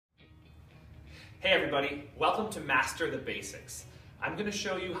Hey everybody, welcome to Master the Basics. I'm going to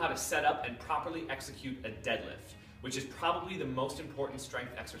show you how to set up and properly execute a deadlift, which is probably the most important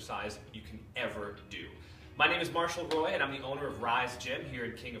strength exercise you can ever do. My name is Marshall Roy and I'm the owner of Rise Gym here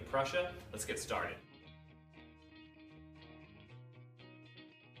in King of Prussia. Let's get started.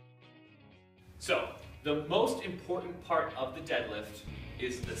 So, the most important part of the deadlift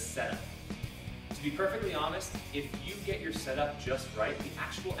is the setup. To be perfectly honest, if you get your setup just right, the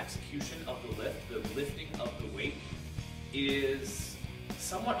actual execution of the lift, the lifting of the weight, is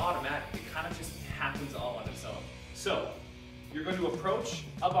somewhat automatic. It kind of just happens all on its own. So, you're going to approach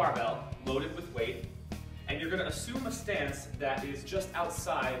a barbell loaded with weight, and you're going to assume a stance that is just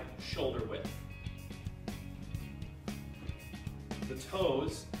outside shoulder width. The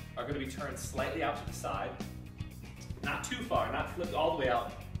toes are going to be turned slightly out to the side, not too far, not flipped all the way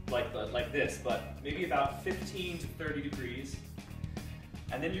out like this, but maybe about 15 to 30 degrees.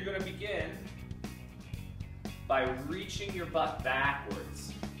 And then you're going to begin by reaching your butt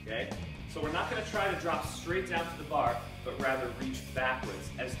backwards, okay? So we're not going to try to drop straight down to the bar, but rather reach backwards,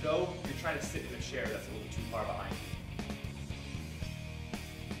 as though you're trying to sit in a chair that's a little too far behind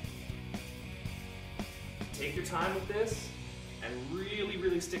you. Take your time with this, and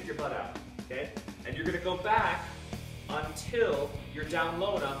really stick your butt out, okay? And you're going to go back until you're down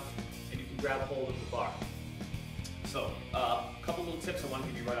low enough and you can grab hold of the bar. So, a couple little tips I want to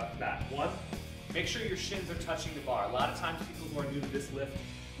give you right off the bat. One, make sure your shins are touching the bar. A lot of times people who are new to this lift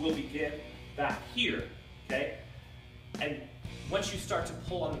will begin back here, okay? And once you start to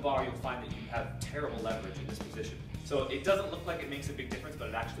pull on the bar, you'll find that you have terrible leverage in this position. So it doesn't look like it makes a big difference, but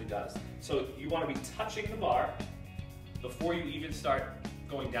it actually does. So you want to be touching the bar before you even start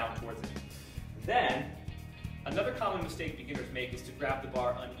going down towards it. Then, another common mistake beginners make is to grab the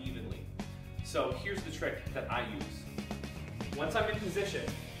bar unevenly. So here's the trick that I use. Once I'm in position,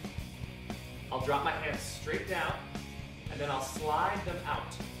 I'll drop my hands straight down and then I'll slide them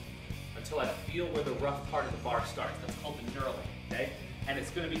out until I feel where the rough part of the bar starts. That's called the knurling, okay? And it's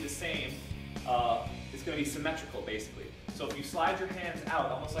going to be the same, it's going to be symmetrical basically. So if you slide your hands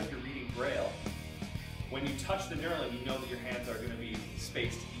out, almost like you're reading Braille, when you touch the knurling, you know that your hands are going to be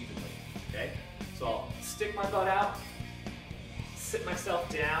spaced evenly, okay? So I'll stick my butt out, sit myself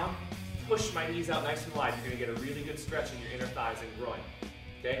down, push my knees out nice and wide. You're going to get a really good stretch in your inner thighs and groin,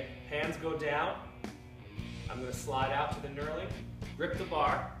 okay? Hands go down. I'm going to slide out to the knurling, grip the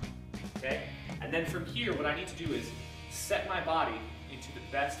bar, okay? And then from here, what I need to do is set my body into the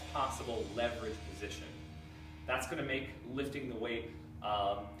best possible leverage position. That's going to make lifting the weight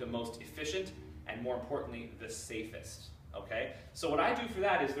the most efficient and, more importantly, the safest. Okay? So what I do for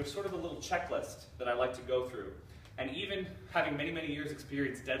that is there's sort of a little checklist that I like to go through. And even having many years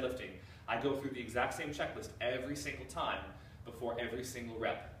experience deadlifting, I go through the exact same checklist every single time before every single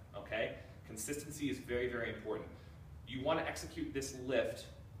rep. Okay? Consistency is very important. You want to execute this lift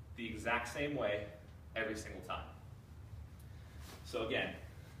the exact same way every single time. So again,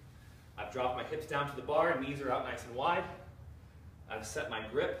 I've dropped my hips down to the bar, knees are out nice and wide. I've set my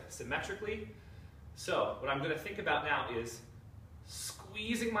grip symmetrically. So what I'm going to think about now is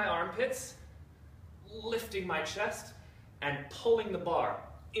squeezing my armpits, lifting my chest, and pulling the bar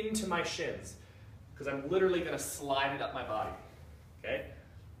into my shins, because I'm literally going to slide it up my body. Okay?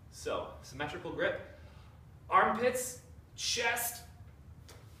 So, symmetrical grip, armpits, chest,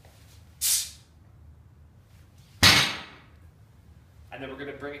 and then we're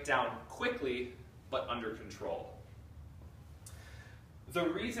going to bring it down quickly, but under control. The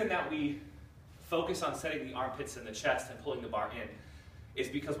reason that we focus on setting the armpits and the chest and pulling the bar in is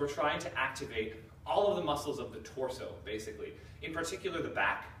because we're trying to activate all of the muscles of the torso, basically. In particular, the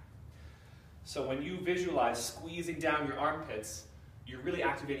back. So when you visualize squeezing down your armpits, you're really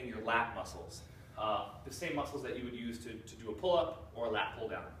activating your lat muscles. The same muscles that you would use to do a pull-up or a lat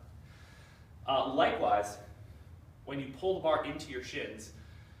pull-down. Likewise, when you pull the bar into your shins,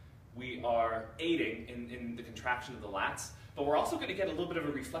 we are aiding in the contraction of the lats, but we're also going to get a little bit of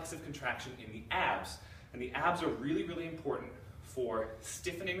a reflexive contraction in the abs. And the abs are really important for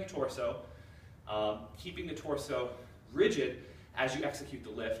stiffening the torso, keeping the torso rigid as you execute the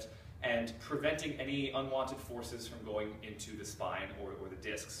lift, and preventing any unwanted forces from going into the spine or the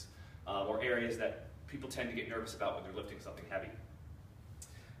discs, or areas that people tend to get nervous about when they're lifting something heavy.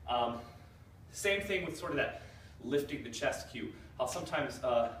 Same thing with sort of that lifting the chest cue. I'll sometimes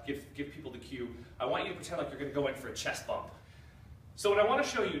give people the cue. I want you to pretend like you're going to go in for a chest bump. So what I want to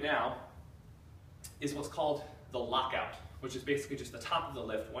show you now is what's called the lockout, which is basically just the top of the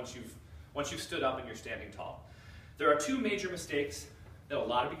lift once you've stood up and you're standing tall. There are two major mistakes that a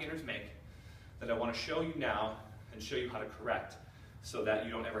lot of beginners make that I want to show you now and show you how to correct so that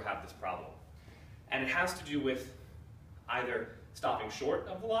you don't ever have this problem. And it has to do with either stopping short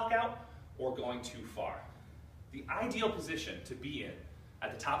of the lockout or going too far. The ideal position to be in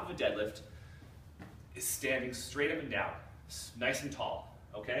at the top of a deadlift is standing straight up and down, nice and tall,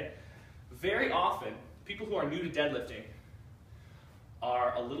 okay? Very often, people who are new to deadlifting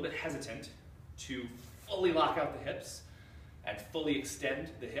are a little bit hesitant to fully lock out the hips and fully extend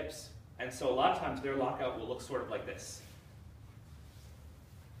the hips. And so a lot of times their lockout will look sort of like this.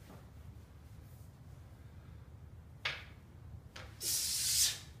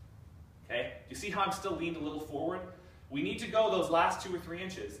 Okay, you see how I'm still leaned a little forward? We need to go those last 2 or 3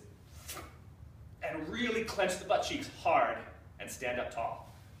 inches and really clench the butt cheeks hard and stand up tall.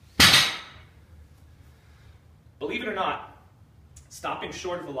 Believe it or not, stopping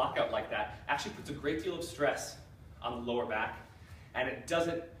short of a lockout like that actually puts a great deal of stress on the lower back, and it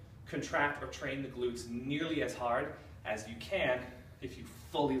doesn't contract or train the glutes nearly as hard as you can if you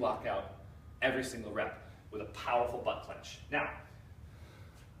fully lock out every single rep with a powerful butt clench. Now,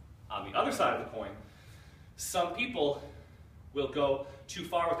 on the other side of the coin, some people will go too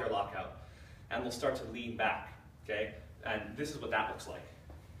far with their lockout and will start to lean back, okay? And this is what that looks like.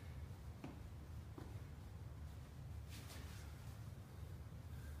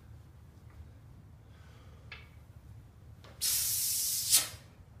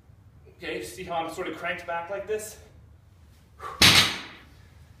 Okay, see how I'm sort of cranked back like this?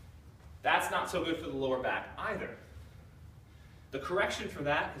 That's not so good for the lower back either. The correction for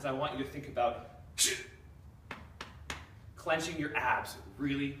that is I want you to think about clenching your abs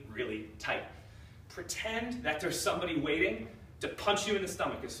really, really tight. Pretend that there's somebody waiting to punch you in the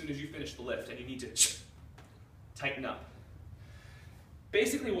stomach as soon as you finish the lift, and you need to tighten up.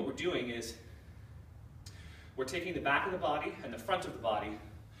 Basically what we're doing is we're taking the back of the body and the front of the body,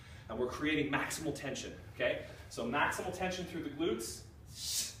 and we're creating maximal tension, okay? So maximal tension through the glutes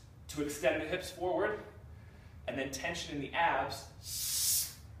to extend the hips forward, and then tension in the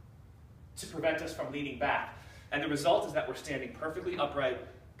abs to prevent us from leaning back. And the result is that we're standing perfectly upright,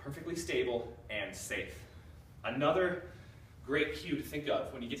 perfectly stable, and safe. Another great cue to think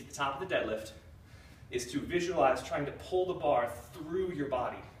of when you get to the top of the deadlift is to visualize trying to pull the bar through your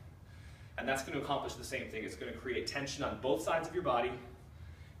body. And that's going to accomplish the same thing. It's going to create tension on both sides of your body,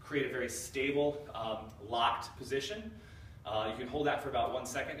 create a very stable, locked position. You can hold that for about 1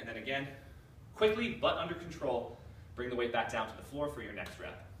 second, and then again, quickly but under control, bring the weight back down to the floor for your next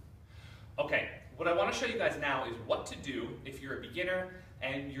rep. Okay, what I want to show you guys now is what to do if you're a beginner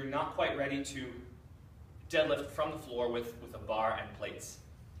and you're not quite ready to deadlift from the floor with a bar and plates,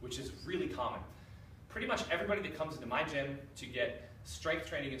 which is really common. Pretty much everybody that comes into my gym to get strength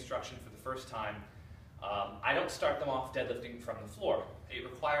training instruction for the first time, I don't start them off deadlifting from the floor. It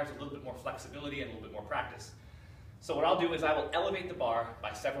requires a little bit more flexibility and a little bit more practice. So what I'll do is I will elevate the bar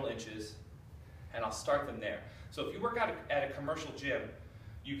by several inches, and I'll start them there. So if you work out at a commercial gym,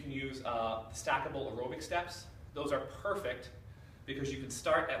 you can use stackable aerobic steps. Those are perfect because you can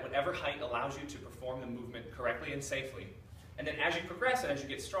start at whatever height allows you to perform the movement correctly and safely. And then as you progress and as you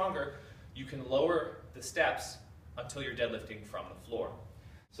get stronger, you can lower the steps until you're deadlifting from the floor.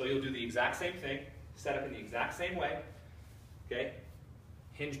 So you'll do the exact same thing, set up in the exact same way, okay?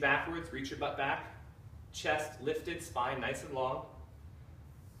 Hinge backwards, reach your butt back, chest lifted, spine nice and long.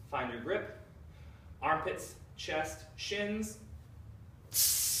 Find your grip, armpits, chest, shins,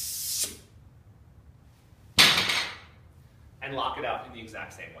 and lock it out in the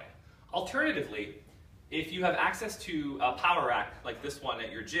exact same way. Alternatively, if you have access to a power rack like this one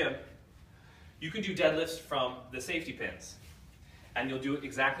at your gym, you can do deadlifts from the safety pins. And you'll do it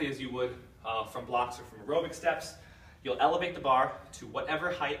exactly as you would from blocks or from aerobic steps. You'll elevate the bar to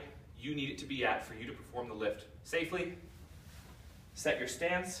whatever height you need it to be at for you to perform the lift safely. Set your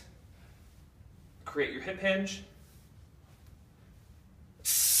stance, create your hip hinge,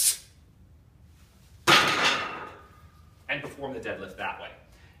 and perform the deadlift that way.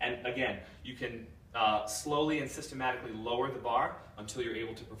 And again, you can slowly and systematically lower the bar until you're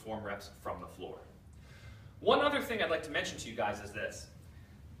able to perform reps from the floor. One other thing I'd like to mention to you guys is this.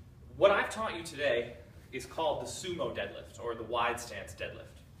 What I've taught you today is called the sumo deadlift, or the wide stance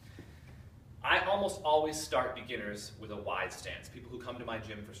deadlift. I almost always start beginners with a wide stance, people who come to my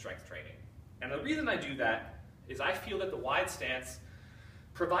gym for strength training. And the reason I do that is I feel that the wide stance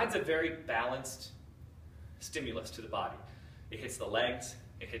provides a very balanced stimulus to the body. It hits the legs,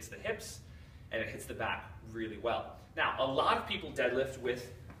 it hits the hips, and it hits the back really well. Now, a lot of people deadlift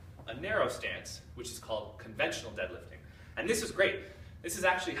with a narrow stance, which is called conventional deadlifting. And this is great. This is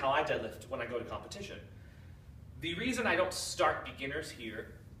actually how I deadlift when I go to competition. The reason I don't start beginners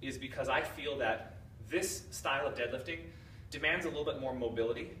here is because I feel that this style of deadlifting demands a little bit more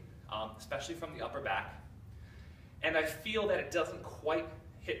mobility. especially from the upper back. And I feel that it doesn't quite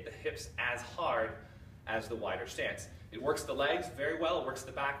hit the hips as hard as the wider stance. It works the legs very well, it works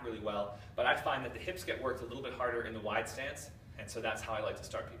the back really well, but I find that the hips get worked a little bit harder in the wide stance, and so that's how I like to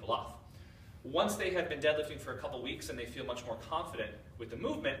start people off. Once they have been deadlifting for a couple weeks and they feel much more confident with the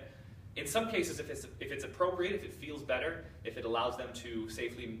movement, in some cases, if it's appropriate, if it feels better, if it allows them to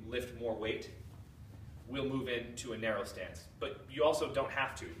safely lift more weight, we'll move into a narrow stance. But you also don't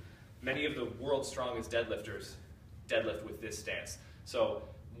have to. Many of the world's strongest deadlifters deadlift with this stance. So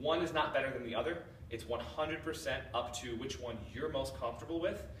one is not better than the other. It's 100% up to which one you're most comfortable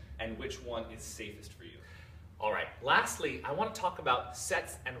with and which one is safest for you. All right, lastly, I want to talk about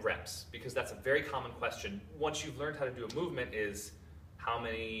sets and reps, because that's a very common question. Once you've learned how to do a movement is, how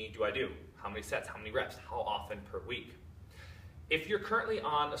many do I do? How many sets, how many reps, how often per week? If you're currently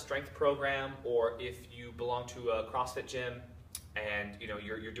on a strength program, or if you belong to a CrossFit gym and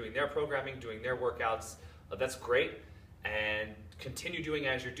you're doing their programming, doing their workouts, that's great. And continue doing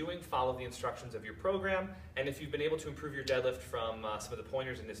as you're doing, follow the instructions of your program, and if you've been able to improve your deadlift from some of the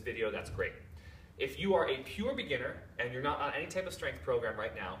pointers in this video, that's great. If you are a pure beginner and you're not on any type of strength program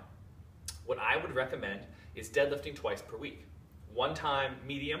right now, what I would recommend is deadlifting twice per week. One time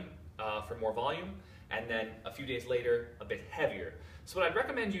medium for more volume, and then a few days later a bit heavier. So what I'd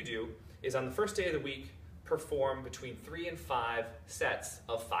recommend you do is on the first day of the week, perform between 3 and 5 sets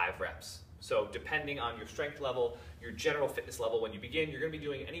of 5 reps. So depending on your strength level, your general fitness level when you begin, you're going to be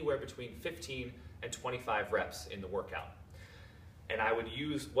doing anywhere between 15 and 25 reps in the workout. And I would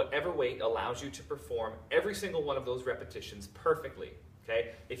use whatever weight allows you to perform every single one of those repetitions perfectly.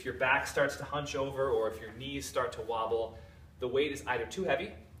 Okay? If your back starts to hunch over or if your knees start to wobble, the weight is either too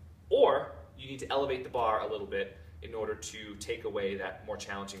heavy or you need to elevate the bar a little bit in order to take away that more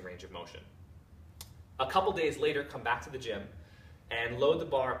challenging range of motion. A couple days later, come back to the gym and load the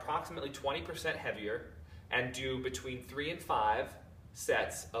bar approximately 20% heavier and do between 3 and 5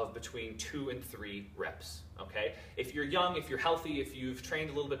 sets of between 2 and 3 reps, okay? If you're young, if you're healthy, if you've trained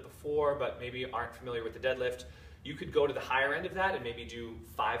a little bit before but maybe aren't familiar with the deadlift, you could go to the higher end of that and maybe do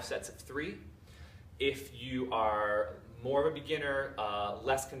 5 sets of 3. If you are more of a beginner,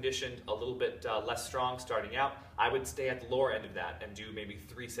 less conditioned, a little bit less strong starting out, I would stay at the lower end of that and do maybe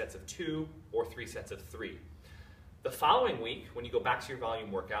 3 sets of 2 or 3 sets of 3. The following week, when you go back to your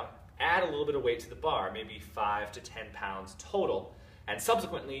volume workout, add a little bit of weight to the bar, maybe 5 to 10 pounds total, and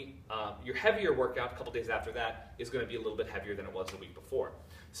subsequently, your heavier workout a couple days after that is going to be a little bit heavier than it was the week before.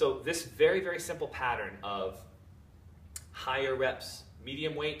 So this very, very simple pattern of higher reps,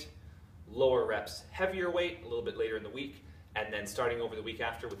 medium weight, lower reps, heavier weight a little bit later in the week, and then starting over the week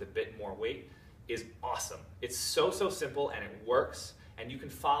after with a bit more weight is awesome. It's so simple and it works, and you can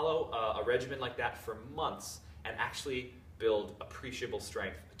follow a regimen like that for months and actually build appreciable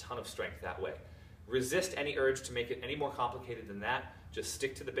strength, a ton of strength that way. Resist any urge to make it any more complicated than that. Just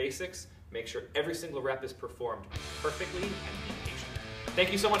stick to the basics, make sure every single rep is performed perfectly, and be patient.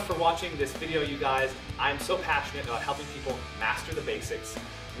 Thank you so much for watching this video, you guys. I'm so passionate about helping people master the basics.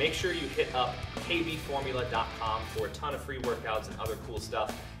 Make sure you hit up kbformula.com for a ton of free workouts and other cool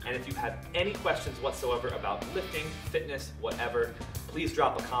stuff. And if you have any questions whatsoever about lifting, fitness, whatever, please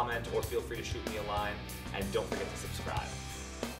drop a comment or feel free to shoot me a line. And don't forget to subscribe.